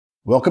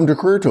Welcome to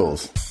Career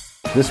Tools.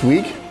 This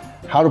week,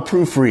 how to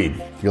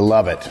proofread. You'll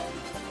love it.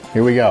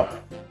 Here we go.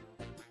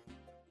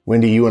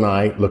 Wendy, you and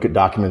I look at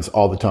documents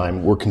all the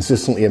time. We're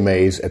consistently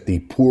amazed at the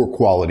poor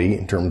quality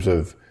in terms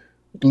of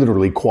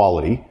literally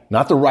quality,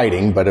 not the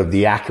writing, but of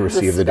the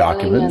accuracy of the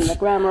documents. And the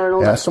grammar and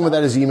all that. Some of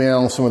that is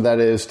email, some of that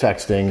is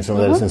texting, some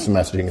of that is instant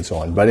messaging and so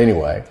on. But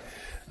anyway,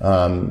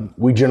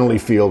 we generally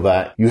feel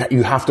that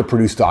you have to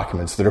produce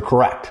documents that are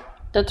correct.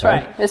 That's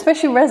right.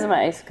 Especially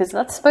resumes, because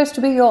that's supposed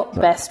to be your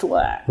best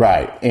work.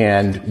 Right.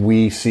 And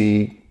we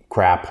see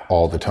crap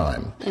all the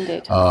time.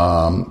 Indeed.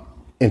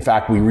 In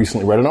fact, we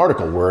recently read an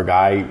article where a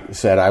guy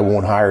said, I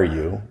won't hire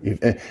you.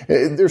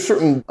 There's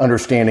certain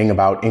understanding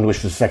about English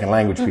as a second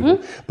language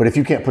people, but if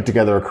you can't put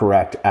together a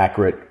correct,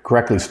 accurate,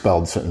 correctly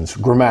spelled sentence,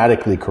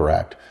 grammatically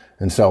correct,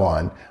 and so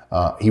on,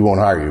 he won't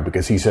hire you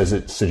because he says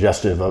it's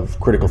suggestive of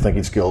critical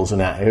thinking skills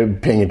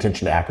and paying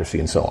attention to accuracy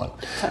and so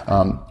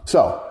on.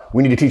 So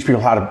we need to teach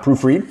people how to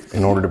proofread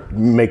in order to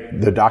make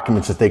the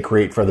documents that they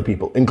create for other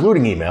people,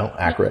 including email,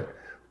 accurate.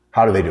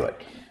 How do they do it?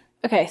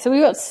 Okay, so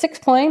we've got 6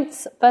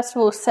 points. First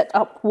of all, set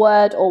up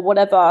Word or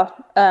whatever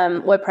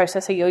word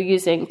processor you're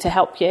using to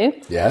help you.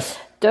 Yes.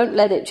 Don't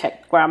let it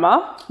check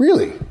grammar.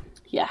 Really?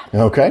 Yeah.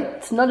 Okay.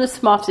 It's not as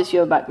smart as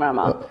you about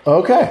grammar.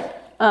 Okay.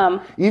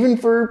 Even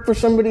for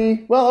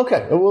somebody, well,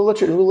 okay. We'll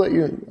let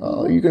you,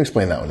 you can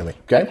explain that one to me.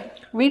 Okay.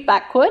 Read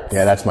backwards.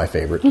 Yeah, that's my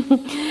favorite.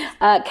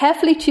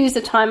 Carefully choose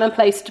a time and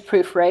place to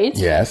proofread.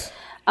 Yes.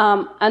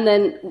 And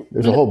then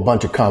there's a whole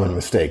bunch of common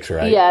mistakes,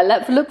 right? Yeah,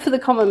 look for the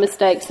common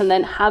mistakes and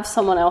then have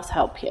someone else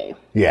help you.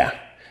 Yeah.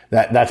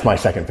 That's my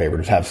second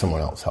favorite, is have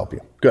someone else help you.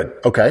 Good.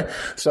 Okay.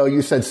 So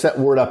you said set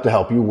Word up to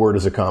help you. Word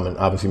is a common,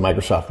 obviously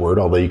Microsoft Word,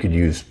 although you could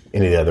use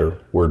any of the other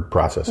word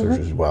processors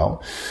as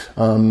well.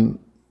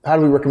 How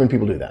do we recommend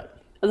people do that?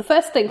 Well, the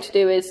first thing to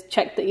do is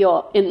check that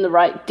you're in the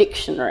right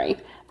dictionary.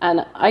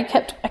 And I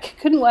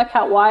couldn't work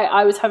out why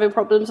I was having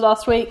problems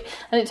last week.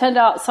 And it turned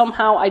out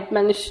somehow I'd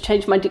managed to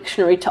change my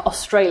dictionary to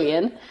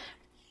Australian.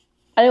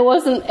 And it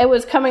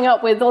was coming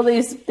up with all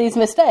these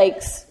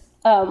mistakes,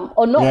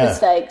 or not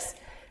mistakes.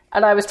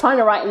 And I was trying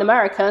to write in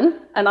American,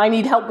 and I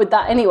need help with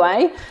that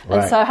anyway.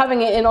 And so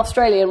having it in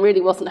Australian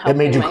really wasn't helping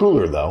me. It made you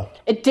cooler, though.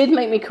 It did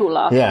make me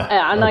cooler.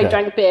 Yeah. And I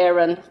drank beer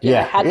and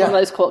had one of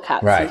those cork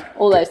hats and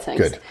all those things.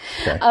 Good.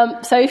 Okay.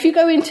 So if you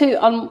go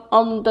into,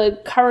 on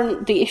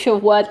the issue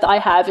of Word that I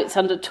have, it's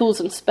under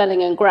Tools and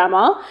Spelling and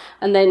Grammar,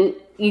 and then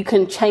you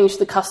can change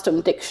the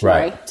custom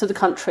dictionary to the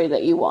country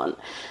that you want.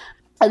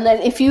 And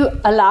then if you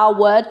allow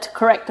Word to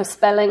correct the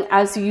spelling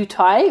as you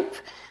type,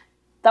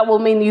 that will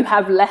mean you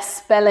have less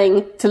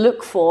spelling to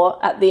look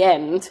for at the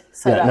end.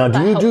 So now,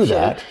 do you do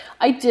that?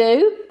 I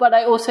do, but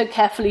I also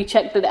carefully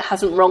check that it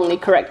hasn't wrongly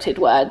corrected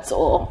words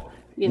or,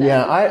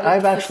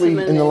 I've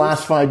actually, in the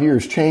last 5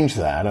 years, changed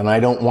that, and I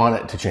don't want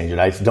it to change it.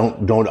 I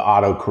don't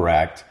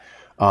auto-correct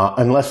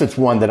unless it's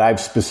one that I've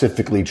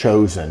specifically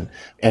chosen.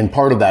 And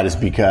part of that is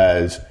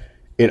because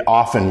it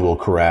often will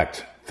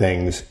correct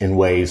things in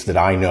ways that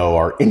I know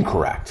are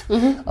incorrect.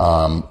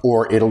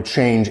 Or it'll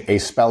change a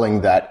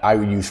spelling that I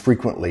would use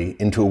frequently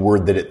into a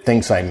word that it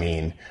thinks I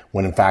mean,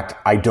 when in fact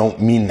I don't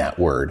mean that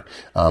word.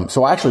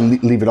 So I actually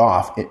leave it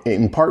off,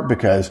 in part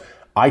because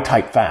I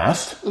type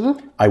fast.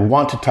 I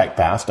want to type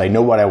fast. I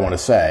know what I want to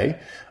say.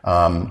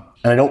 And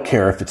I don't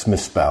care if it's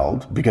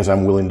misspelled because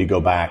I'm willing to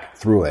go back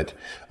through it.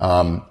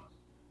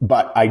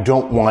 But I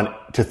don't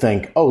want to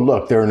think, oh,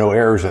 look, there are no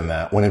errors in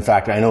that, when in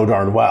fact I know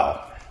darn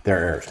well there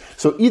are errors.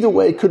 So either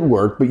way could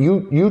work, but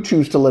you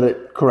choose to let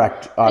it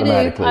correct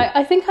automatically.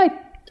 I think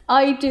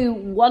I do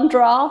one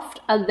draft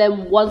and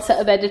then one set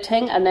of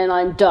editing and then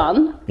I'm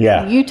done.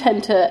 Yeah. You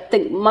tend to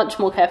think much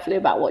more carefully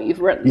about what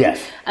you've written.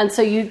 Yes. And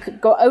so you could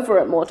go over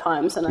it more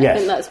times, and I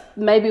think that's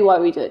maybe why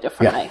we do it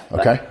differently. Yeah.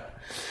 Okay.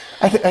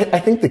 I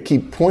think the key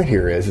point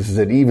here is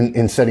that even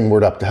in setting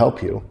Word up to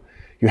help you,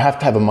 you have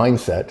to have a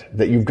mindset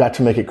that you've got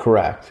to make it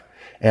correct.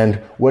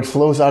 And what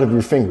flows out of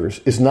your fingers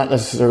is not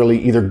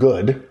necessarily either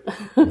good,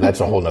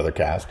 that's a whole nother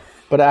cast,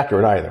 but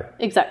accurate either.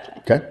 Exactly.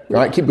 Okay. All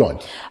right, keep going.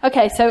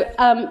 Okay, so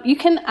you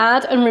can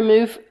add and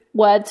remove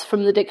words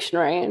from the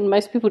dictionary, and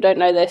most people don't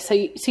know this. So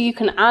you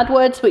can add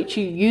words which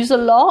you use a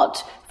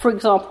lot. For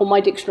example, my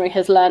dictionary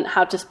has learned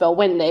how to spell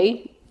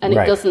Wendy, and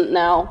it doesn't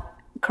now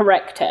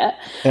correct it.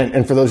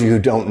 And for those of you who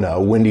don't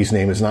know, Wendy's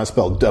name is not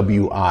spelled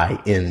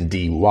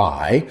W-I-N-D-Y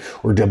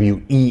or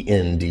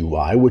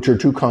W-E-N-D-Y, which are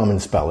two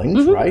common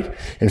spellings, right?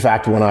 In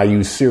fact, when I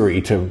use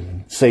Siri to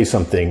say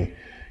something,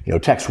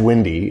 text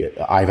Wendy,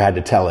 I've had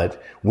to tell it,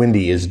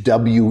 Wendy is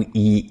W-E-N-D-I-I,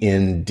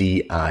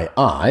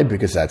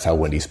 because that's how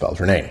Wendy spells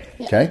her name,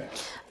 okay?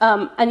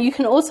 And you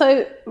can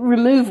also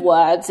remove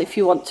words if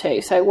you want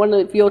to. So one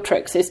of your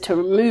tricks is to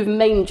remove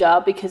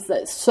manger, because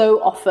that's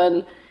so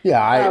often... Yeah,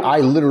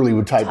 I literally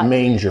would type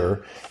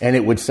manger, and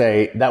it would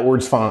say, that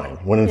word's fine,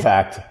 when in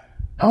fact,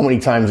 how many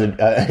times in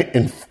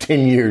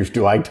 10 years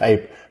do I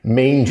type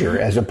manger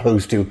as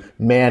opposed to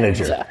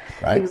manager,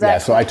 right? Exactly. Yeah,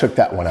 so I took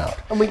that one out.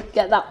 And we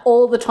get that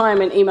all the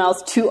time in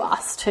emails to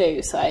us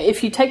too. So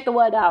if you take the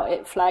word out,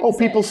 it flags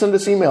people send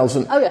us emails.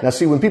 And now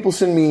see, when people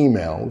send me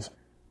emails,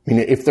 I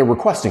mean, if they're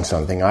requesting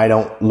something, I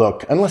don't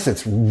look, unless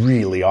it's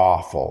really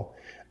awful,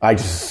 I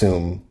just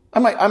assume,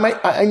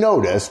 I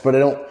notice, but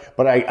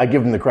I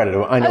give them the credit.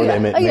 I know they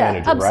manager,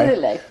 yeah,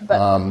 absolutely. Right?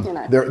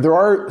 But, There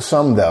are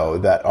some, though,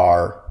 that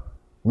are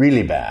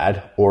really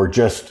bad, or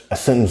just a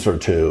sentence or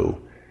two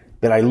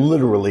that I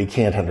literally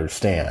can't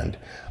understand.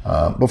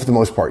 But for the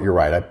most part, you're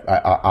right.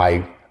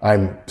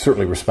 I'm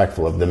certainly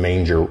respectful of the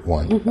major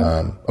one.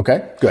 Mm-hmm.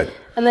 Okay, good.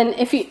 And then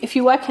if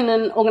you work in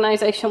an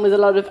organization with a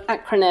lot of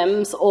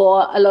acronyms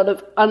or a lot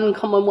of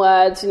uncommon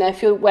words,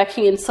 if you're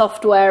working in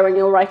software and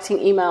you're writing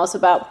emails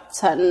about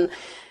certain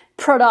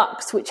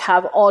products which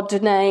have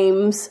odd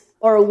names,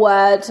 or a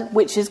word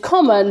which is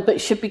common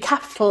but should be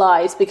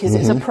capitalized because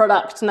it's a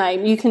product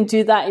name, you can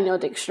do that in your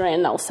dictionary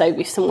and that'll save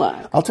you some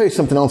work. I'll tell you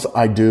something else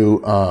I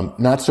do,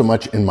 not so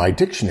much in my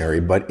dictionary,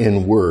 but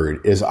in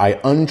Word, is I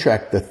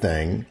uncheck the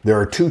thing. There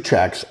are 2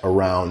 checks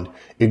around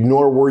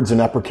ignore words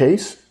in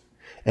uppercase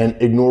and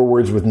ignore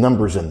words with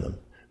numbers in them.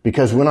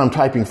 Because when I'm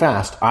typing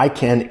fast, I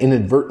can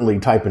inadvertently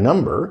type a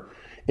number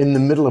in the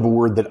middle of a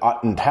word that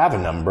oughtn't have a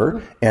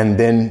number, and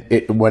then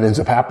what ends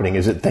up happening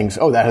is it thinks,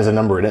 oh, that has a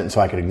number in it, and so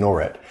I can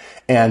ignore it.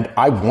 And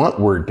I want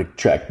Word to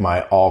check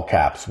my all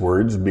caps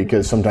words,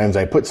 because sometimes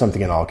I put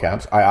something in all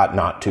caps. I ought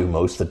not to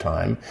most of the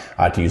time.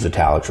 I ought to use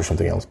italics or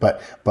something else.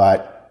 But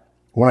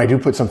when I do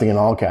put something in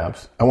all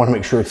caps, I want to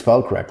make sure it's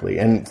spelled correctly.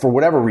 And for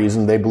whatever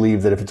reason, they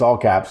believe that if it's all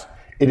caps,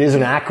 it is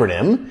an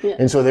acronym,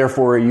 and so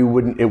therefore it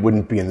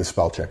wouldn't be in the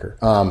spell checker.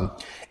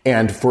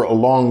 And for a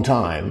long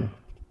time,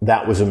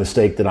 that was a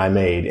mistake that I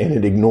made, and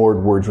it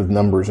ignored words with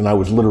numbers, and I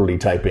was literally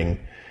typing,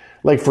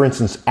 like, for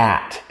instance,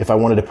 at. If I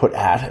wanted to put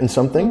at in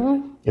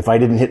something, if I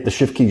didn't hit the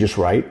shift key just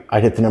right,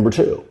 I'd hit the number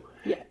 2.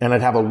 Yeah. And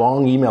I'd have a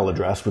long email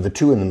address with a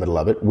 2 in the middle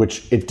of it,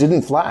 which it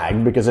didn't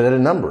flag because it had a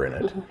number in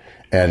it,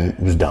 and it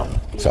was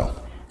dumb. So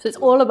it's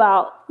all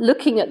about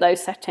looking at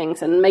those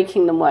settings and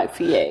making them work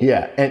for you.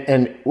 Yeah,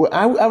 and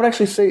I would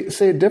actually say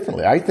it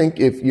differently. I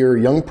think if you're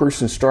a young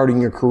person starting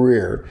your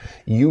career,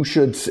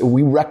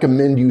 we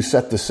recommend you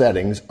set the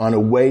settings on a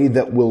way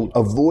that will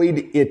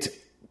avoid it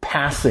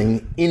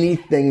passing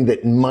anything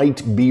that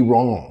might be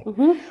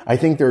wrong. I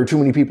think there are too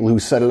many people who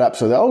set it up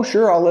so that, oh,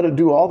 sure, I'll let it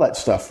do all that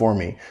stuff for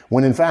me.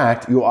 When in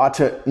fact, you ought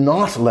to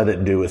not let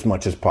it do as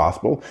much as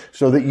possible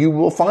so that you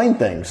will find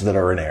things that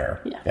are in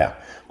error. Yeah.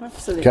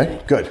 Absolutely.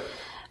 Okay, good.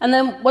 And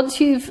then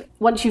once you've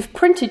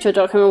printed your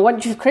document,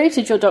 once you've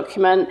created your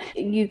document,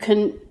 you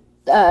can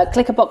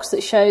click a box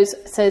that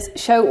says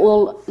show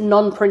all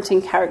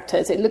non-printing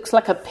characters. It looks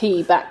like a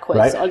P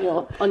backwards on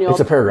your it's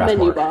a paragraph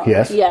menu mark. bar.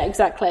 Yes. Yeah,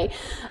 exactly.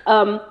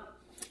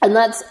 And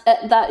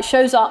that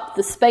shows up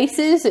the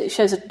spaces. It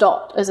shows a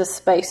dot as a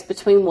space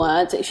between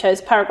words. It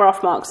shows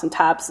paragraph marks and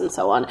tabs and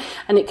so on.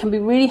 And it can be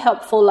really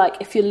helpful, like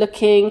if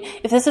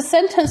there's a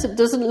sentence that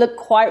doesn't look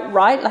quite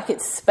right, like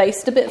it's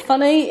spaced a bit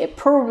funny, it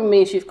probably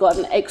means you've got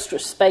an extra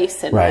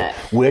space in there.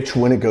 Which,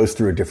 when it goes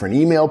through a different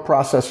email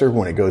processor,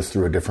 when it goes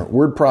through a different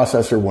word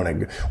processor,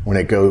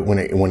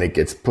 when it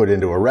gets put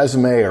into a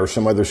resume or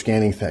some other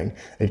scanning thing,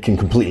 it can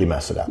completely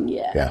mess it up.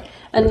 Yeah.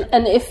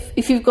 And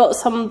if you've got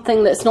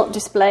something that's not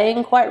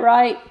displaying quite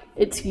right,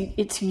 it's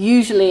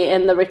usually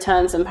in the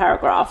returns and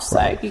paragraphs,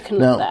 so you can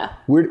look there.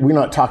 We're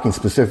not talking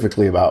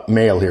specifically about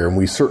mail here, and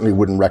we certainly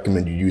wouldn't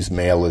recommend you use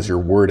mail as your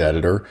word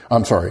editor.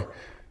 I'm sorry.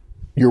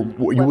 You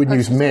wouldn't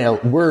use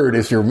Word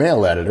as your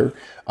mail editor.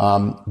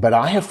 But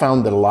I have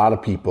found that a lot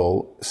of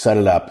people set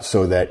it up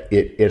so that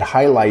it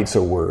highlights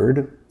a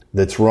word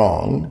that's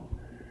wrong,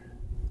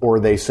 or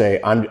they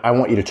say, I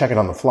want you to check it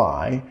on the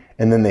fly,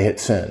 and then they hit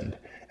send.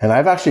 And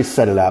I've actually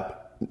set it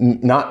up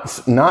not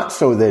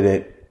so that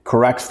it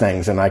corrects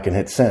things and I can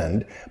hit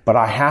send, but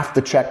I have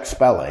to check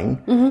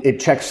spelling. It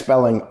checks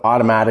spelling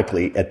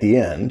automatically at the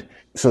end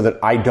so that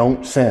I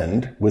don't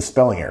send with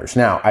spelling errors.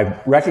 Now, I've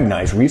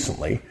recognized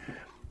recently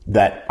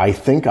that I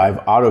think I've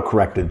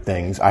auto-corrected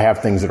things. I have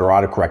things that are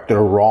autocorrect that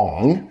are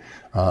wrong,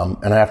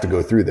 and I have to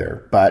go through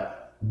there.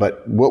 But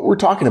what we're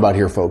talking about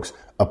here, folks,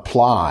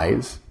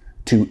 applies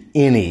to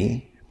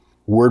any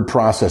word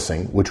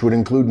processing, which would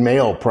include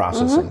mail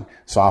processing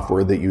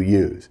software that you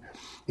use.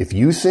 If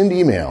you send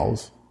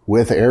emails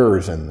with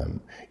errors in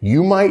them,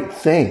 you might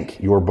think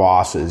your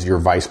bosses, your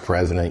vice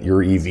president, your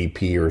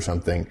EVP or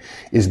something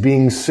is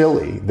being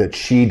silly that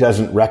she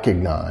doesn't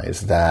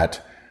recognize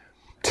that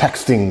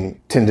texting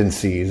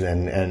tendencies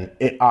and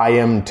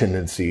IM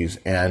tendencies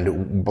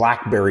and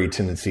BlackBerry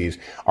tendencies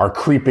are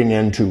creeping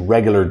into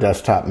regular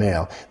desktop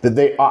mail, that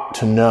they ought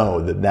to know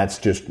that that's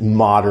just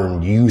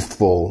modern,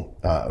 youthful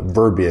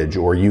verbiage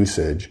or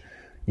usage.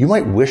 You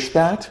might wish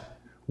that.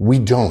 We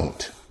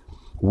don't.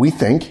 We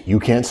think you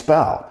can't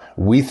spell.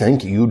 We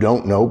think you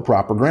don't know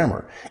proper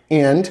grammar.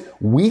 And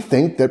we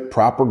think that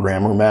proper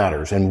grammar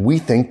matters. And we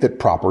think that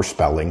proper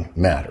spelling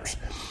matters.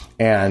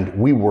 And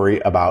we worry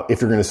about,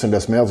 if you're going to send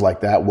us mails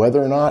like that,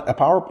 whether or not a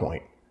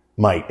PowerPoint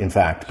might, in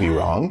fact, be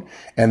wrong.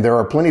 And there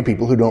are plenty of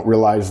people who don't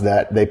realize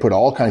that they put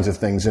all kinds of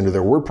things into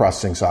their word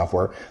processing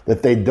software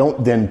that they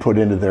don't then put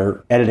into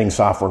their editing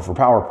software for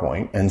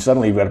PowerPoint. And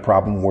suddenly you've got a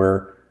problem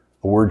where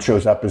a word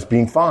shows up as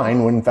being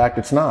fine when in fact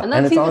it's not.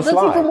 And it's on a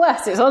slide. That's even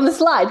worse. It's on the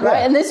slide, right?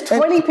 And there's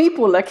 20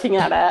 people looking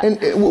at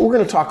it. And we're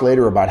going to talk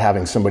later about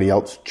having somebody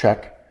else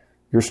check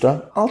your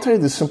stuff. I'll tell you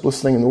the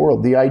simplest thing in the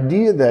world. The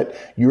idea that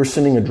you're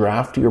sending a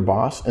draft to your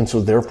boss and so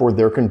therefore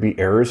there can be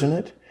errors in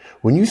it.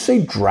 When you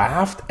say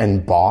draft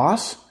and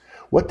boss,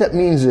 what that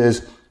means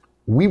is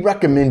we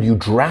recommend you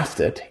draft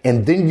it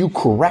and then you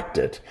correct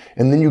it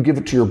and then you give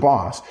it to your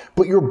boss.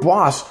 But your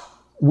boss,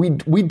 we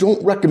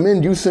don't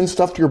recommend you send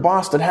stuff to your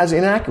boss that has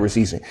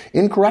inaccuracies,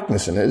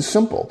 incorrectness in it. It's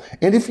simple.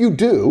 And if you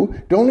do,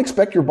 don't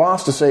expect your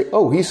boss to say,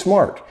 oh, he's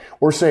smart.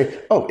 Or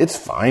say, oh, it's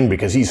fine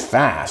because he's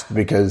fast.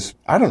 Because,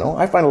 I don't know,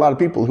 I find a lot of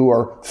people who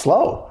are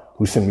slow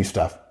who send me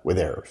stuff with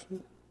errors.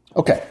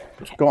 Okay,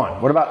 go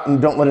on. What about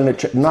not letting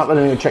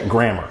it check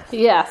grammar?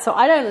 Yeah, so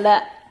I don't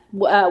let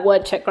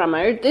word check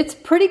grammar. It's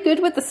pretty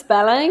good with the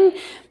spelling,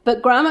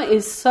 but grammar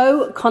is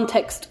so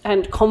context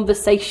and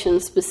conversation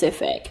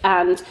specific,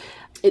 and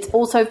it's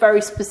also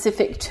very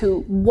specific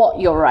to what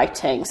you're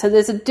writing. So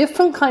there's a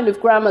different kind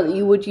of grammar that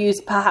you would use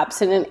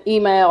perhaps in an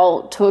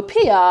email to a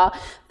PR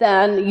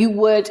than you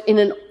would in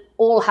an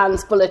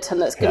all-hands bulletin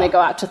that's going to go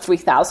out to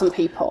 3,000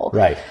 people.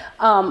 Right.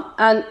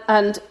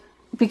 And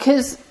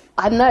because,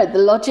 I don't know, the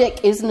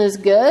logic isn't as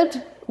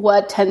good,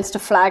 Word tends to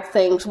flag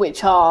things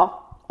which are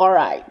all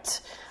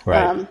right.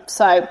 Right.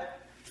 So,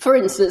 for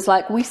instance,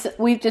 like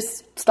we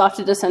just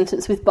started a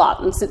sentence with but,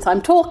 and since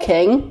I'm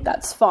talking,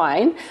 that's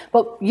fine.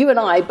 But you and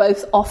I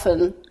both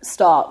often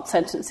start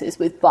sentences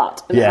with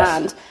but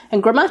and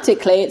and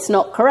grammatically, it's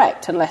not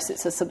correct unless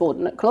it's a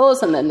subordinate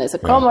clause, and then there's a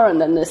comma, and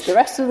then there's the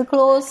rest of the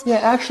clause. Yeah,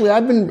 actually,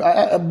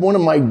 one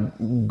of my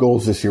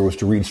goals this year was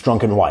to read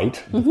Strunk and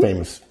White,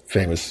 the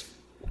famous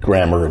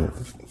grammar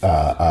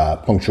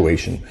and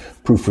punctuation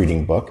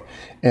proofreading book,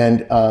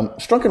 and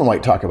Strunk and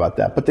White talk about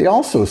that. But they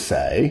also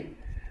say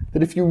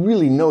that if you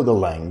really know the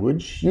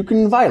language, you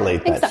can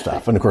violate that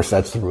stuff. And of course,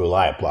 that's the rule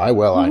I apply.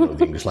 Well, I know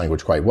the English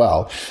language quite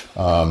well.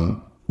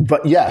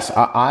 But yes,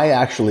 I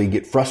actually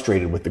get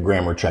frustrated with the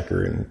grammar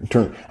checker. And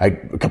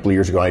a couple of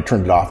years ago, I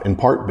turned it off in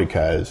part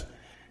because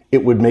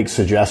it would make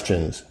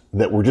suggestions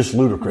that were just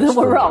ludicrous. That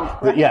were wrong.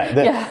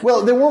 Right?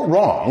 Well, they weren't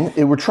wrong.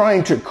 They were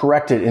trying to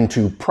correct it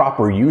into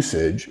proper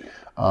usage.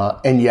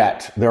 And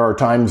yet there are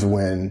times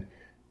when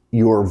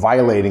you're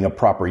violating a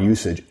proper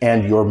usage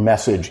and your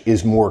message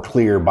is more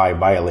clear by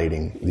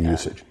violating the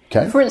usage.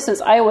 Okay. For instance,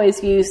 I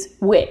always use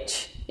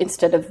which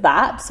instead of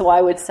that. So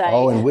I would say...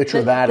 Oh, and which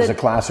or that is a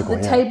classic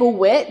one. The table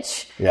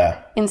which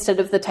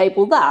instead of the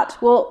table that.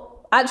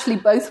 Well, actually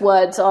both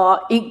words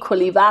are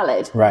equally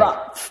valid. Right.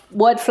 But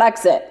Word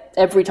flags it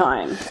every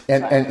time.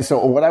 And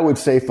so what I would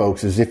say,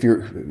 folks, is if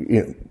you're,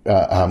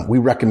 we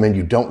recommend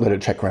you don't let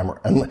it check grammar.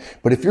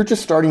 But if you're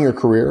just starting your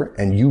career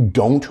and you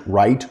don't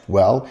write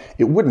well,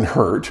 it wouldn't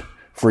hurt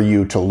for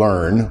you to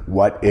learn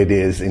what it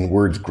is in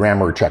Word's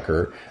grammar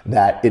checker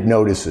that it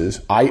notices.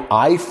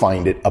 I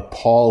find it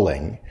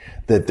appalling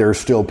that there are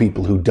still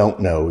people who don't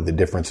know the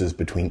differences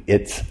between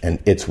its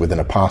and its with an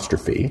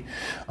apostrophe.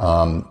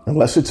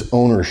 Unless it's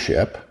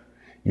ownership,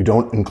 you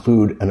don't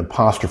include an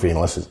apostrophe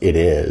unless it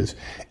is.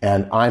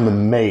 And I'm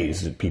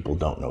amazed that people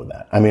don't know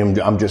that. I mean,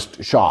 I'm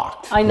just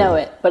shocked. I know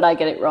it, but I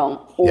get it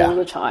wrong all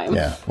the time.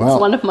 Yeah. Well, it's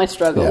one of my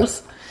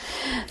struggles. Yeah.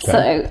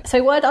 Okay.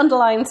 So Word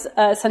underlines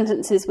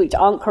sentences which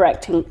aren't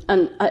correct and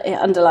it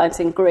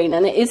underlines in green.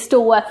 And it is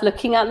still worth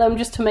looking at them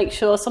just to make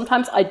sure.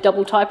 Sometimes I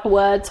double type a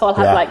word, so I'll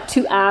have like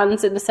 2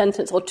 ands in the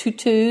sentence or 2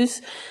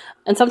 twos.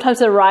 And sometimes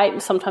they're right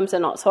and sometimes they're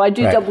not. So I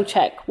do double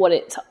check what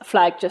it's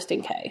flagged just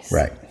in case.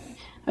 Right.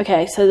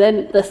 Okay, so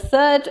then the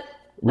third...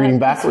 Reading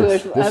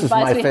backwards. This is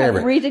my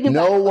favorite.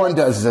 No one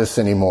does this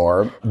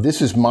anymore.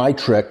 This is my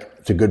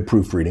trick to good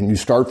proofreading. You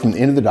start from the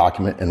end of the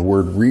document and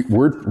read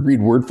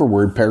word for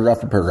word,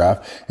 paragraph for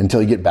paragraph,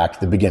 until you get back to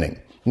the beginning.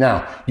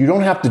 Now, you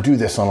don't have to do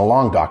this on a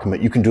long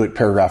document. You can do it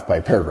paragraph by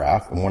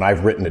paragraph. And when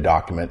I've written a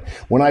document,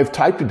 when I've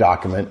typed a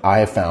document, I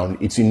have found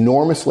it's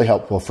enormously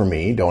helpful for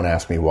me, don't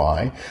ask me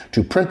why,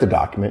 to print the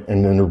document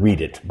and then to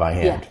read it by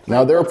hand.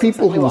 Now, there are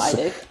people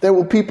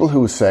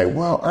who say,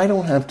 well, I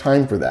don't have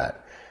time for that.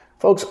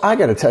 Folks, I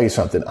got to tell you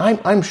something.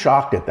 I'm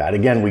shocked at that.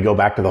 Again, we go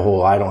back to the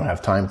whole I don't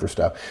have time for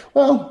stuff.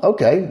 Well,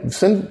 okay,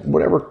 send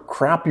whatever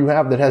crap you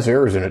have that has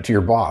errors in it to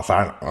your boss.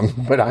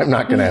 But I'm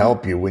not going to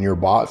help you when your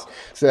boss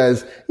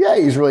says, yeah,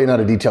 he's really not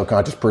a detail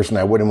conscious person.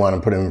 I wouldn't want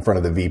to put him in front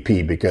of the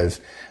VP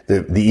because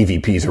the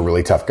EVP is a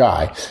really tough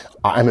guy.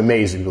 I'm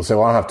amazed that people say,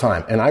 well, I don't have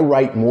time. And I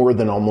write more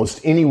than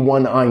almost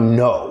anyone I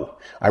know.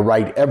 I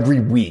write every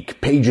week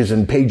pages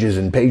and pages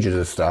and pages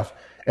of stuff.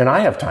 And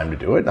I have time to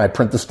do it. And I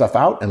print the stuff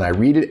out and I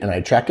read it and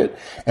I check it.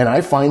 And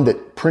I find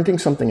that printing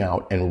something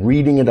out and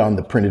reading it on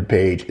the printed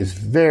page is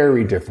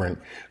very different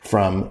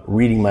from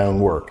reading my own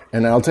work.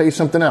 And I'll tell you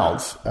something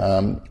else.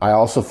 I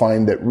also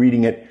find that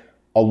reading it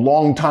a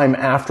long time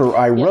after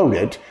I wrote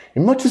it,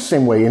 in much the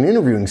same way in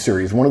interviewing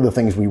series, one of the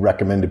things we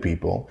recommend to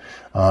people,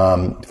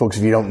 folks,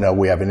 if you don't know,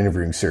 we have an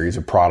interviewing series,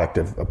 a product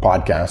of a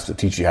podcast to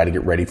teach you how to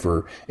get ready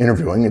for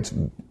interviewing. It's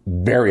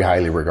very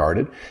highly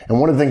regarded. And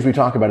one of the things we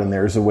talk about in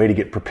there is a way to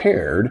get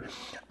prepared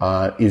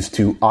is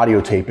to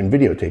audio tape and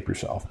videotape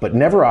yourself. But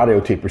never audio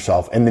tape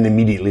yourself and then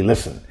immediately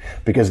listen,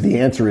 because the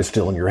answer is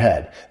still in your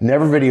head.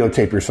 Never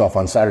videotape yourself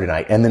on Saturday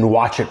night and then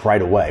watch it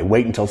right away.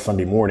 Wait until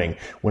Sunday morning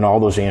when all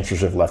those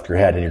answers have left your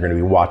head and you're going to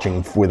be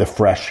watching with a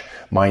fresh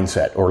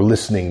mindset or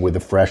listening with a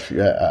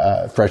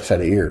fresh set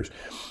of ears.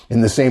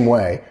 In the same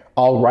way,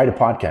 I'll write a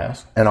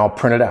podcast and I'll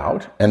print it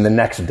out, and the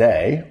next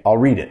day I'll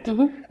read it.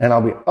 And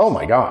I'll be, oh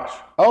my gosh.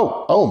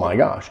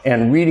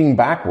 And reading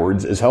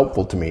backwards is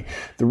helpful to me.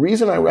 The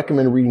reason I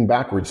recommend reading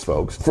backwards,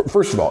 folks,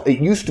 first of all, it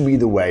used to be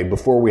the way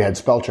before we had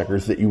spell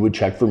checkers that you would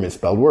check for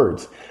misspelled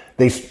words.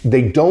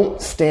 They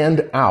don't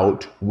stand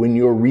out when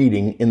you're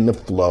reading in the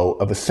flow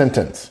of a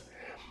sentence.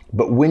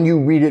 But when you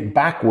read it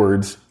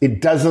backwards, it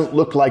doesn't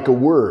look like a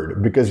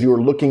word because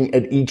you're looking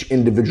at each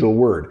individual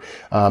word.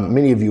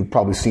 Many of you have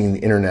probably seen the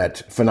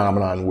internet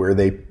phenomenon where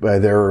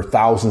there are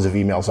thousands of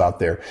emails out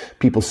there.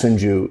 People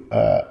send you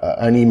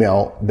an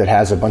email that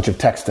has a bunch of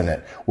text in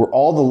it where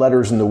all the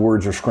letters and the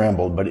words are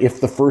scrambled. But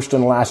if the first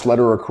and last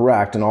letter are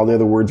correct and all the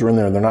other words are in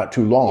there and they're not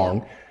too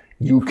long,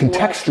 you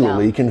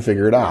contextually can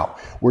figure it out.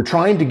 We're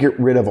trying to get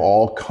rid of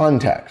all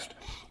context.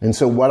 And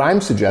so what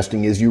I'm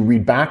suggesting is you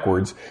read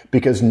backwards,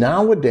 because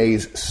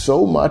nowadays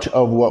so much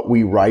of what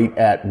we write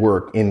at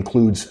work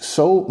includes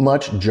so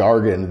much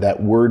jargon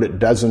that Word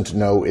doesn't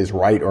know is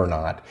right or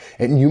not.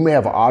 And you may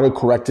have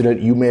auto-corrected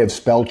it, you may have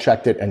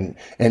spell-checked it and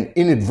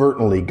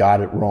inadvertently got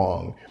it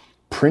wrong.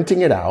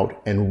 Printing it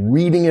out and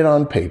reading it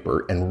on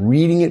paper and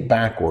reading it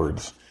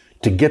backwards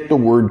to get the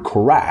word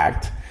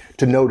correct,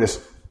 to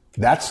notice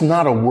that's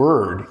not a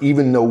word,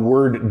 even though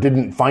Word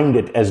didn't find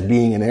it as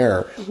being an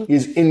error,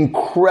 is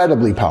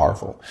incredibly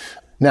powerful.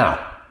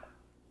 Now,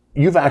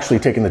 you've actually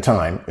taken the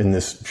time in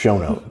this show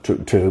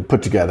note to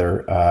put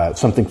together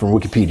something from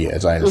Wikipedia,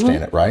 as I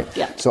understand it, right?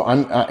 Yeah.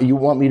 So you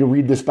want me to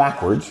read this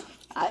backwards?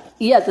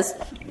 Yeah. Do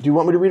you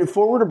want me to read it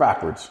forward or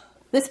backwards?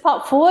 This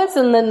part forwards,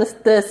 and then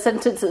the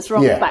sentence that's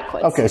wrong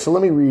backwards. Okay, so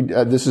let me read.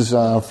 This is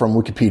from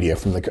Wikipedia,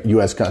 from the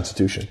U.S.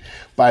 Constitution.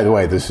 By the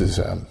way, this is...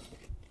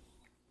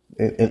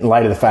 in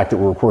light of the fact that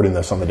we're recording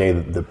this on the day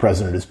that the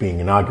president is being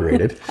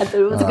inaugurated. I thought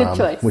it was a good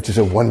choice. Which is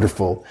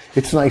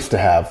it's nice to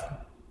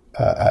have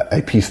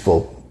a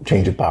peaceful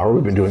change of power.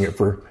 We've been doing it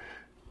for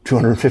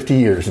 250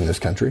 years in this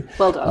country.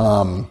 Well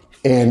done.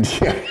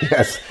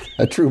 Yes,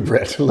 a true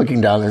Brit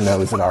looking down their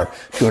nose at our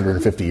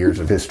 250 years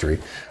of history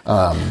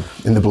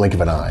in the blink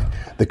of an eye.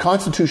 The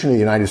Constitution of the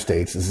United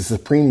States is the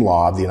supreme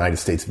law of the United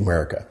States of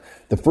America.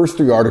 The first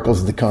three articles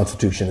of the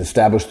Constitution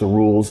establish the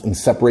rules and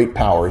separate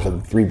powers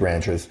of the three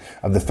branches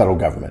of the federal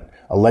government.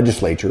 A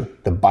legislature,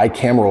 the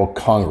bicameral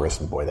Congress,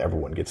 and boy,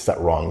 everyone gets that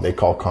wrong. They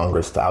call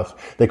Congress the House.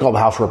 They call the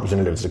House of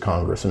Representatives the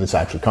Congress, and it's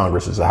actually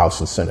Congress is the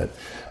House and Senate.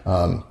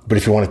 But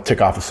if you want to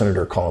tick off a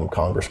senator, call him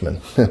congressman.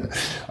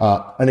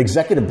 An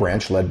executive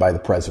branch led by the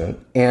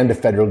president, and a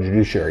federal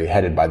judiciary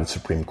headed by the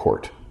Supreme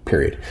Court,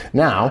 period.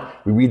 Now,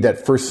 we read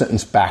that first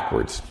sentence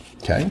backwards,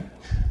 okay?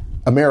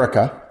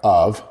 America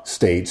of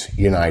States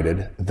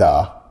United,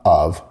 the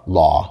of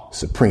law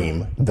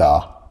supreme,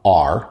 the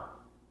are.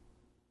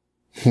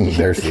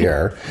 There's the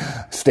error.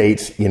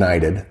 States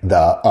United,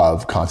 the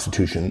of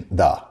Constitution,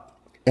 the.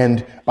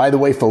 And by the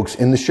way, folks,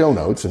 in the show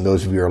notes, and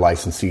those of you who are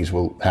licensees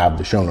will have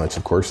the show notes,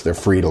 of course. They're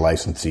free to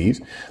licensees.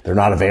 They're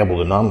not available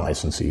to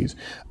non-licensees.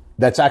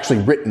 That's actually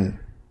written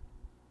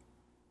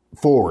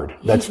forward.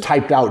 That's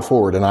typed out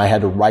forward, and I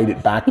had to write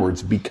it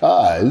backwards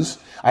because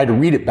I had to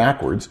read it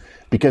backwards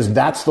because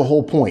that's the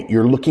whole point.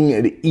 You're looking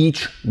at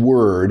each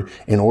word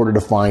in order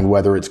to find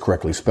whether it's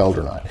correctly spelled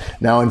or not.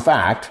 Now, in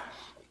fact,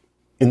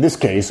 in this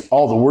case,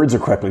 all the words are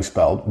correctly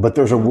spelled, but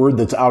there's a word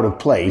that's out of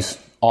place,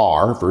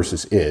 are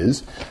versus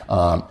is,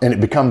 and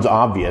it becomes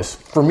obvious,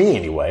 for me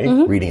anyway,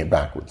 reading it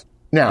backwards.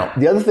 Now,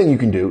 the other thing you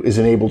can do is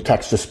enable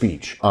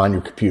text-to-speech on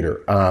your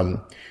computer.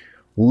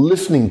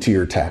 Listening to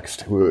your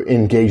text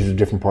engages a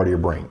different part of your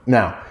brain.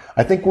 Now,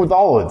 I think with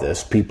all of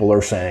this, people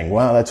are saying,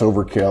 well, that's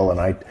overkill.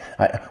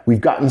 And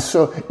we've gotten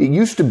so, it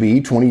used to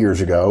be 20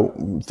 years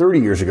ago, 30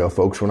 years ago,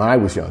 folks, when I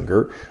was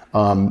younger,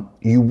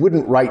 you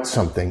wouldn't write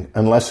something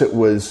unless it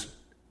was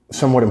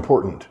somewhat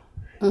important.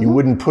 You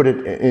wouldn't put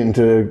it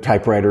into a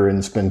typewriter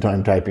and spend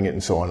time typing it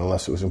and so on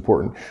unless it was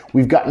important.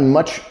 We've gotten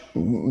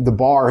the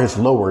bar has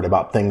lowered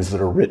about things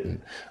that are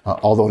written.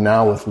 Although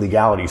now with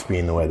legalities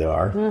being the way they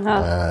are,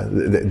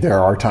 there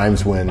are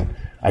times when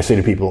I say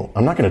to people,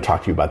 I'm not going to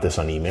talk to you about this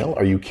on email.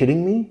 Are you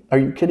kidding me? Are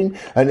you kidding?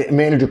 And a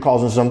manager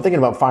calls and says, I'm thinking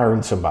about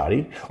firing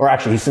somebody. Or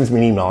actually, he sends me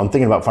an email. I'm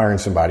thinking about firing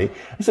somebody.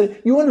 I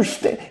said, you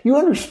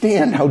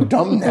understand how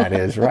dumb that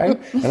is, right?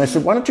 And I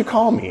said, why don't you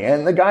call me?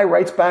 And the guy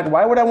writes back,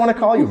 why would I want to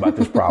call you about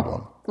this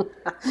problem?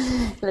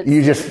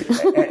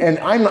 And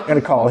I'm not going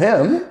to call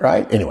him,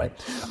 right? Anyway.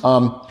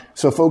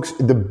 So folks,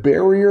 the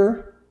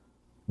barrier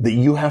that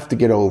you have to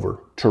get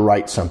over to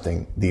write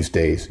something these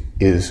days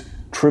is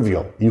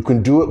trivial. You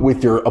can do it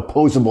with your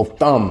opposable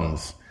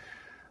thumbs.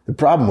 The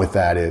problem with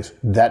that is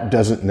that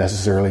doesn't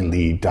necessarily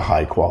lead to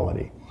high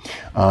quality.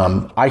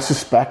 I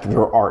suspect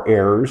there are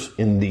errors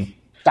in the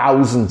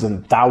thousands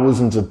and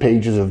thousands of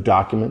pages of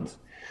documents.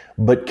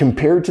 But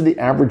compared to the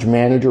average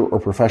manager or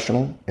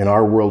professional in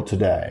our world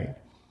today,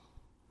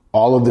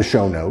 all of the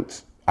show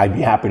notes, I'd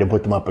be happy to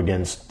put them up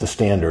against the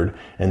standard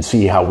and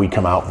see how we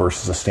come out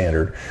versus a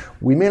standard.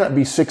 We may not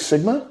be Six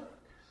Sigma,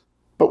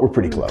 but we're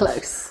pretty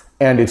close.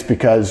 And it's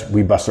because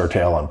we bust our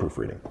tail on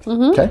proofreading.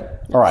 Mm-hmm. Okay?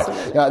 All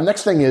right.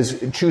 Next thing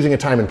is choosing a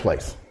time and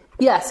place.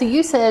 Yeah, so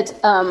you said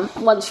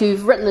once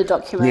you've written the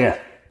document,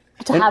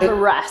 to have a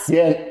rest.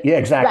 Yeah,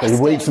 exactly.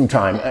 Wait some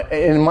time.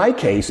 In my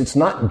case, it's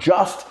not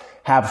just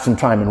have some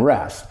time and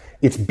rest.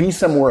 It's be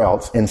somewhere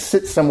else and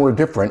sit somewhere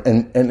different.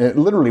 And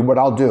literally what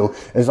I'll do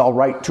is I'll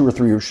write 2 or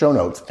 3 show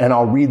notes and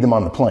I'll read them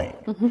on the plane.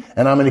 Mm-hmm.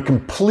 And I'm in a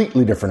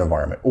completely different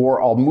environment.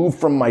 Or I'll move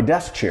from my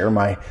desk chair,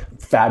 my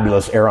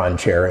fabulous Aeron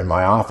chair in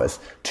my office,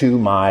 to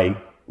my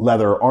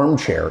leather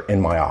armchair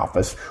in my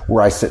office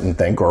where I sit and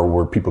think, or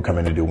where people come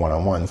in to do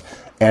one-on-ones.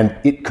 And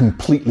it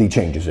completely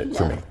changes it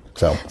for me.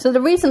 So the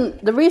reason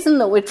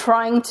that we're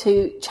trying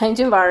to change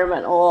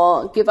environment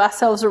or give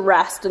ourselves a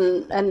rest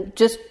and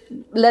just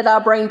let our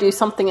brain do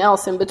something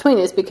else in between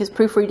is because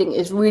proofreading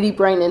is really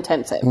brain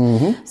intensive.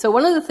 Mm-hmm. So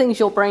one of the things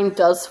your brain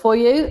does for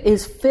you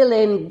is fill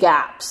in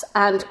gaps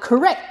and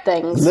correct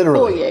things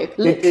for you.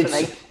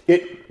 Literally.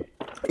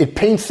 It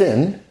paints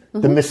in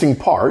the missing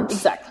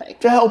parts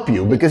to help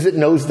you because it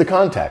knows the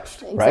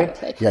context,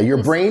 right? Yeah,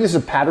 your brain is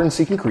a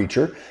pattern-seeking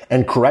creature,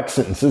 and correct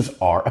sentences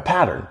are a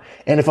pattern.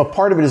 And if a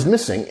part of it is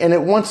missing and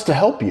it wants to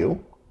help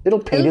you, it'll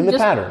paint in the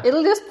pattern.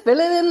 It'll just fill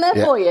it in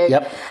there for you.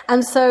 Yep.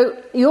 And so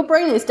your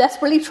brain is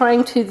desperately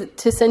trying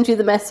to send you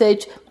the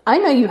message, I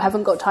know you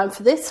haven't got time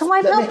for this, so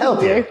I'm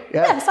helping you.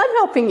 Yeah. Yes, I'm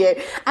helping you.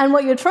 And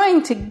what you're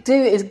trying to do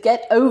is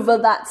get over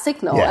that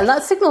signal. Yeah. And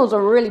that signal is a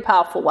really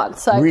powerful one.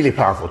 So really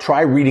powerful. Try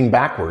reading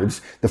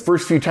backwards. The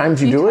first few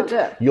times you do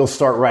it, you'll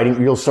start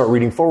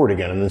reading forward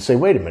again and then say,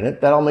 wait a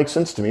minute, that all makes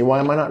sense to me. Why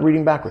am I not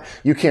reading backwards?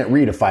 You can't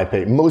read a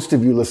 5-page. Most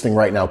of you listening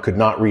right now could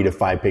not read a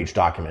 5-page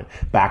document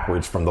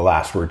backwards from the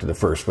last word to the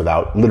first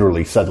without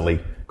literally suddenly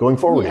going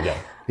forward again.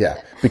 Yeah,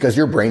 because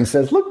your brain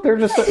says, look,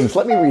 there's a sentence.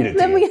 Let me read it to you.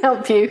 Let me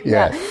help you.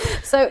 Yeah.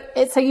 So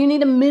you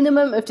need a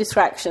minimum of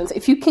distractions.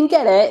 If you can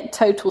get it,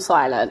 total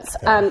silence.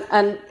 Yeah.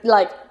 And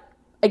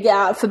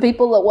for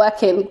people that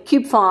work in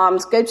Cube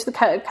Farms, go to the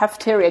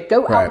cafeteria,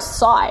 go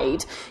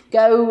outside,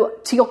 go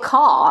to your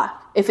car.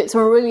 If it's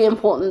a really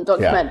important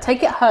document,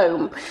 take it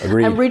home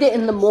and read it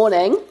in the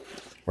morning.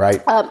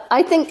 Right.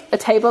 I think a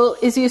table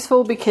is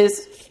useful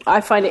because I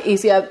find it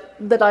easier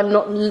that I'm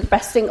not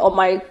resting on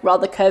my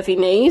rather curvy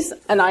knees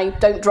and I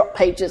don't drop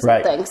pages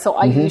and things. So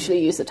I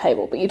usually use a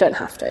table, but you don't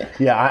have to.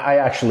 Yeah, I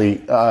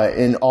actually,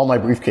 in all my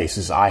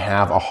briefcases, I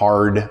have a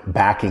hard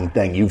backing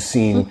thing. You've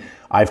seen,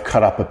 I've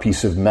cut up a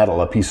piece of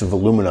metal, a piece of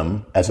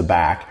aluminum as a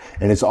back,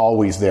 and it's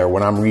always there.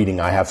 When I'm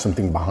reading, I have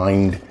something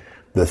behind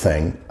the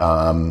thing,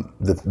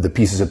 the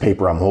pieces of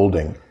paper I'm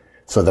holding,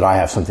 so that I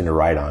have something to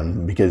write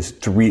on. Because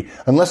to read,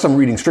 unless I'm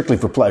reading strictly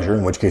for pleasure,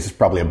 in which case it's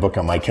probably a book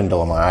on my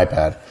Kindle or my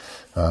iPad,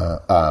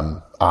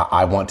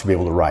 I want to be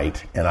able to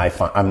write. And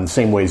I'm the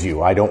same way as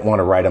you. I don't want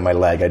to write on my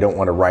leg. I don't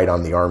want to write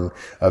on the arm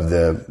of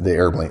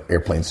the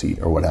airplane seat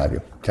or what have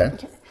you. Okay.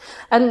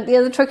 And the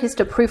other trick is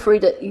to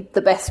proofread at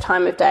the best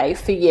time of day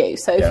for you.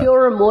 So if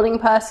you're a morning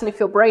person, if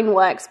your brain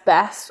works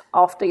best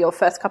after your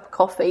first cup of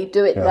coffee,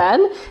 do it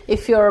then.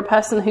 If you're a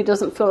person who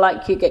doesn't feel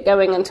like you get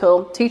going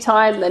until tea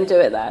time, then do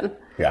it then.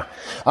 Yeah.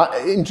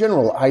 In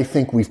general, I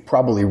think we've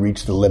probably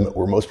reached the limit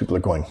where most people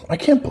are going, I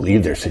can't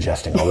believe they're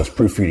suggesting all this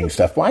proofreading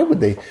stuff. Why would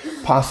they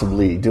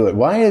possibly do it?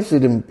 Why is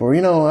it,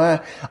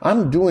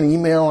 I'm doing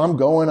email, I'm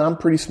a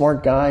pretty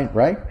smart guy,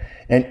 right?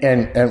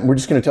 And we're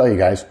just going to tell you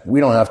guys,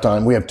 we don't have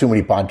time. We have too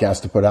many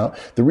podcasts to put out.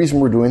 The reason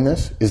we're doing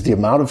this is the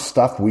amount of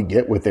stuff we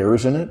get with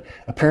errors in it.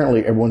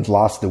 Apparently everyone's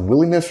lost the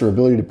willingness or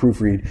ability to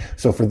proofread.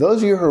 So for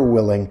those of you who are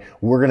willing,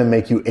 we're going to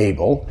make you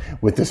able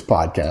with this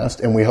podcast.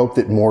 And we hope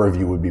that more of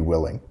you would be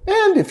willing.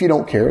 And if you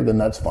don't care, then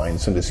that's fine.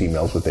 Send us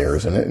emails with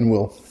errors in it and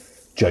we'll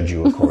judge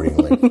you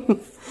accordingly.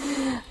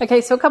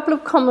 Okay, so a couple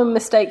of common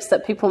mistakes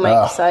that people make.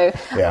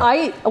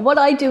 What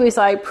I do is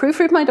I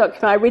proofread my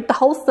document, I read the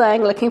whole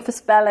thing, looking for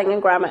spelling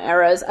and grammar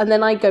errors, and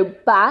then I go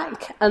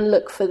back and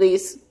look for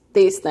these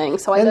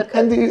things.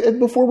 So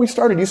before we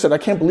started, you said, I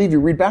can't believe you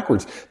read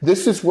backwards.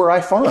 This is where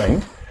I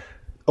find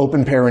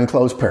open paren,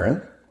 close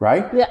paren.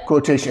 Right? Yeah.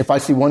 Quotation. If I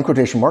see one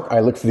quotation mark,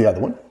 I look for the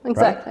other one.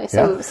 Exactly.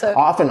 Right? So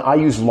often I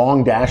use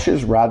long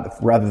dashes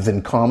rather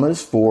than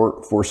commas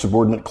for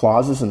subordinate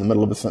clauses in the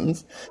middle of a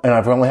sentence. And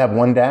if I only have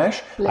one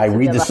dash, I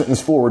read the sentence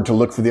forward to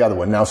look for the other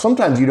one. Now,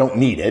 sometimes you don't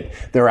need it.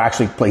 There are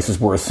actually places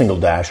where a single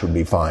dash would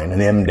be fine,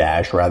 an M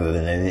dash rather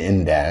than an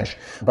N dash.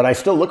 But I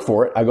still look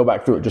for it. I go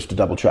back through it just to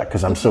double check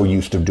because I'm so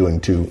used to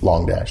doing 2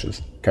 long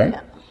dashes. Okay.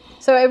 Yeah.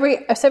 So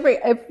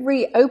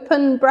every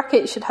open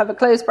bracket should have a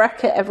closed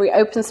bracket. Every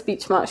open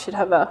speech mark should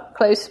have a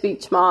closed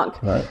speech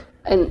mark. Right.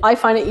 And I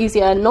find it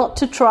easier not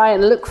to try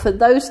and look for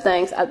those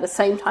things at the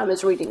same time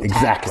as reading text.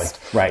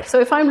 Exactly. Right. So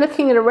if I'm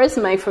looking at a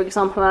resume, for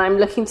example, and I'm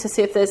looking to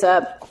see if there's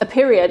a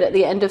period at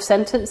the end of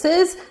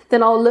sentences,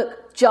 then I'll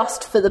look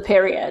just for the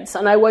periods,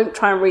 and I won't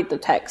try and read the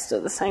text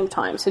at the same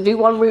time. So do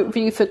one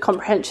review for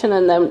comprehension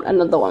and then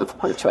another one for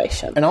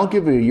punctuation. And I'll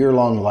give a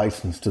year-long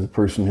license to the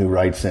person who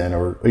writes in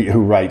or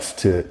who writes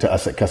to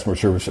us at customer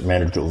service at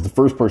Manager Tools, the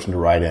first person to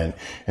write in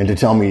and to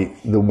tell me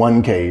the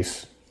one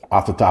case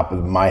off the top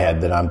of my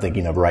head that I'm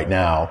thinking of right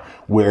now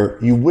where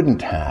you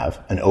wouldn't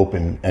have an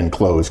open and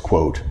close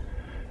quote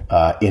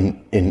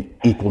in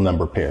equal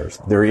number pairs.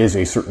 There is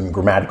a certain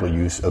grammatical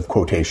use of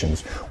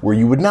quotations where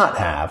you would not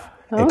have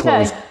a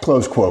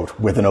close quote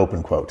with an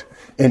open quote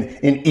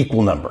in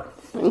equal number.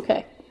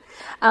 Okay.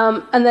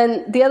 And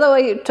then the other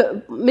way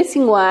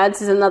missing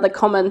words is another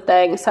common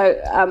thing. So,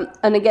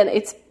 and again,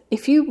 it's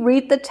if you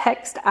read the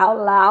text out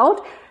loud,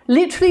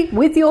 literally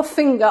with your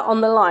finger on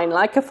the line,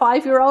 like a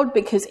 5-year-old,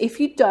 because if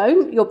you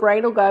don't, your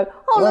brain will go,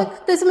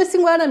 look, there's a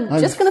missing word, I'm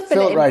just going to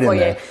fill it in right for in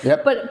you.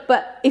 Yep.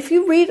 But if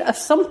you read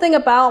something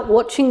about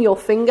watching your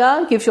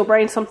finger, gives your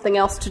brain something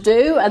else to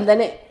do, and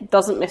then it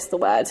doesn't miss the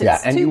words.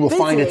 And you will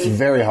find it's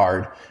very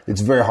hard.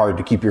 It's very hard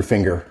to keep your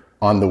finger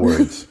on the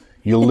words.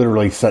 You'll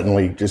literally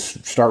suddenly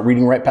just start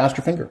reading right past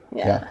your finger.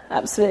 Yeah,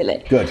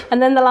 absolutely. Good.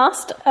 And then the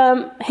last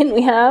hint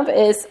we have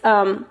is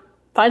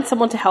find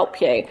someone to help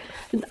you.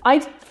 I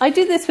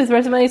do this with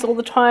resumes all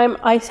the time.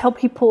 I tell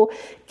people,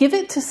 give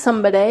it to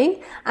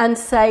somebody and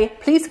say,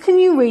 please can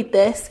you read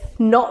this,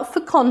 not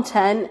for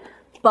content,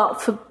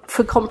 but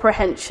for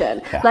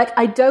comprehension. Yeah. Like,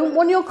 I don't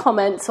want your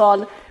comments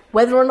on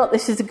whether or not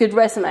this is a good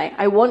resume.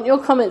 I want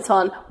your comments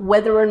on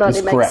whether or not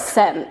it makes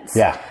sense.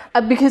 Yeah.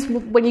 Because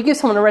when you give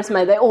someone a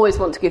resume, they always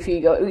want to give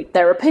you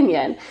their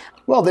opinion.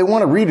 Well, they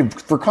want to read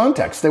it for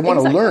context. They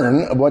want to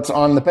learn what's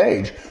on the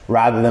page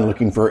rather than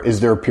looking for, is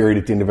there a period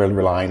at the end of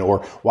every line, or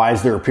why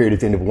is there a period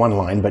at the end of one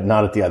line but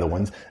not at the other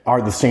ones? Are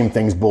the same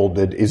things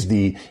bolded? Is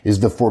the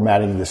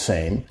formatting the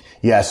same?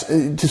 Yes,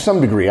 to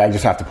some degree, I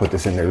just have to put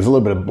this in there. There's a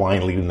little bit of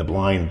blind leading the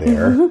blind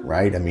there,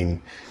 right? I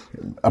mean,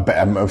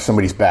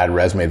 somebody's bad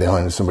resume, they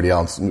hand somebody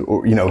else,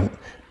 or,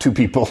 two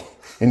people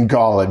in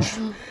college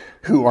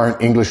who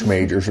aren't English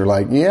majors are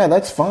like, yeah,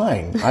 that's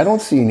fine. I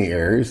don't see any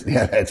errors.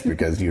 Yeah, that's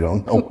because you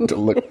don't know what to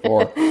look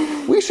for.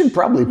 We should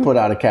probably put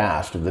out a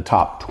cast of the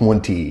top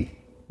 20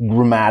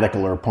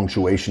 grammatical or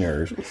punctuation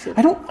errors.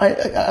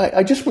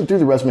 I just went through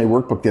the resume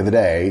workbook the other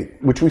day,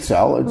 which we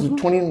sell. It's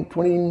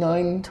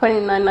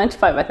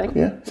 $29.95, I think.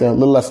 Yeah, so a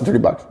little less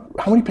than $30.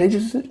 How many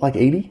pages is it? Like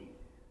 80?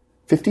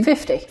 50?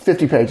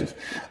 50 pages.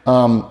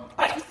 I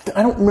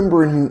don't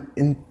remember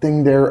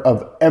anything there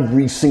of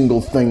every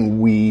single thing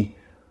we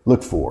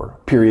look for,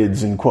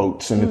 periods and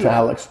quotes and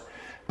italics.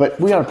 But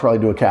we ought to probably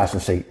do a cast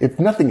and say, if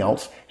nothing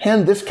else,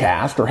 hand this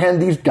cast or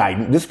hand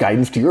this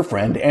guidance to your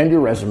friend and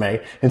your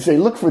resume and say,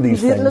 look for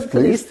these things, Look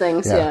for these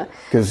things, yeah.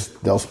 Because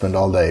they'll spend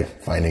all day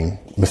finding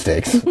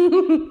mistakes.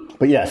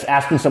 But yes,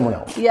 asking someone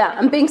else. Yeah,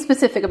 and being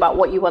specific about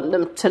what you want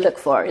them to look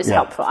for is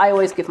helpful. I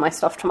always give my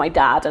stuff to my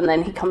dad, and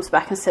then he comes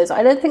back and says,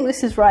 I don't think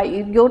this is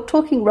right. You're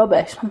talking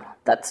rubbish.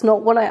 That's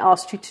not what I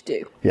asked you to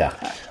do. Yeah.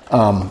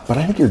 But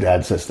I think your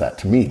dad says that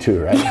to me,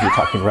 too, right? You're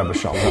talking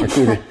rubbish all the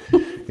time.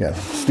 Yeah,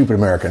 stupid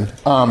American.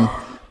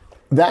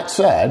 That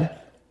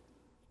said,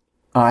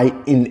 I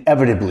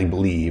inevitably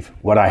believe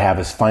what I have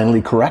is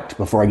finally correct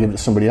before I give it to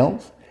somebody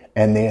else.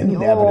 And they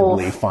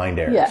inevitably find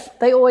errors. Yeah,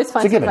 they always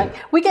find something.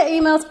 We get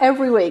emails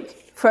every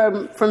week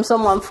from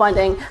someone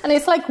finding, and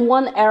it's like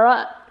one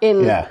error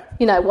in,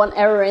 one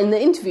error in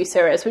the interview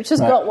series, which has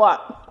got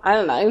what? I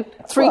don't know,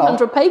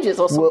 300 pages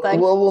or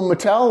something. Well, when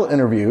Mattel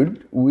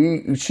interviewed,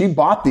 she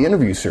bought the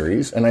interview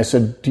series, and I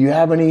said, do you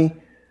have any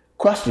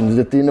questions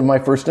at the end of my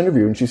first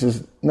interview? And she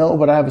says, no,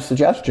 but I have a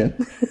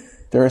suggestion.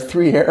 There are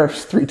 3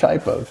 errors, 3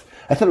 typos.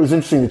 I thought it was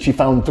interesting that she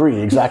found 3,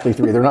 exactly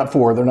 3. They're not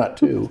 4, they're not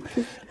 2.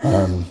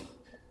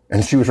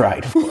 And she was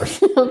right, of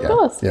course. Of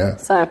course. Yeah.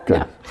 So,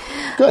 good.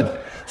 Good.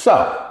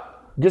 So,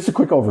 just a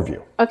quick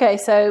overview. Okay,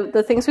 so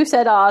the things we've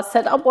said are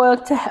set up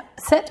Word to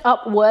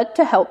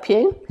help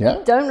you. Yeah.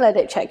 Don't let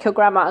it check your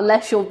grammar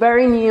unless you're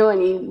very new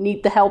and you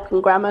need the help in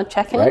grammar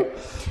checking. Right.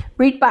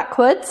 Read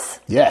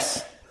backwards.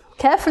 Yes.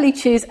 Carefully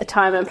choose a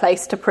time and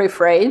place to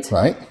proofread.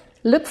 Right.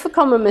 Look for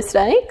common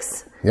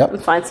mistakes. Yep.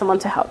 And find someone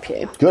to help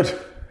you. Good.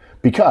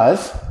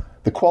 Because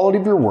the quality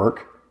of your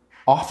work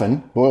often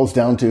boils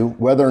down to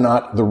whether or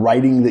not the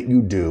writing that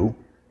you do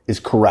is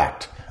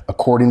correct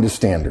according to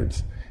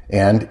standards.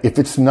 And if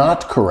it's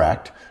not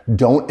correct,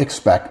 don't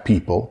expect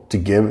people to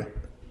give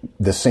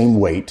the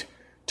same weight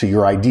to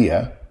your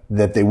idea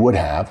that they would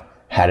have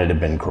had it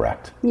been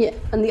correct. Yeah,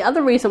 and the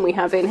other reason we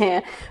have in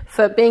here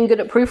for being good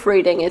at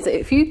proofreading is that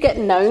if you get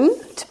known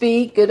to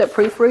be good at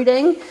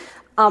proofreading,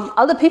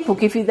 other people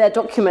give you their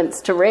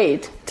documents to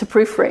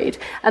proofread.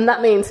 And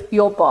that means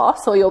your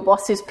boss or your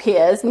boss's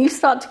peers, and you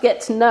start to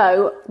get to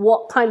know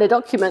what kind of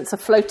documents are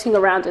floating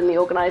around in the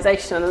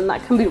organization, and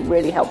that can be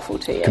really helpful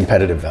to you.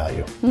 Competitive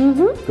value.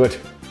 Mm-hmm. Good.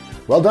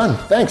 Well done.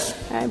 Thanks.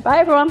 All right, bye,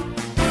 everyone.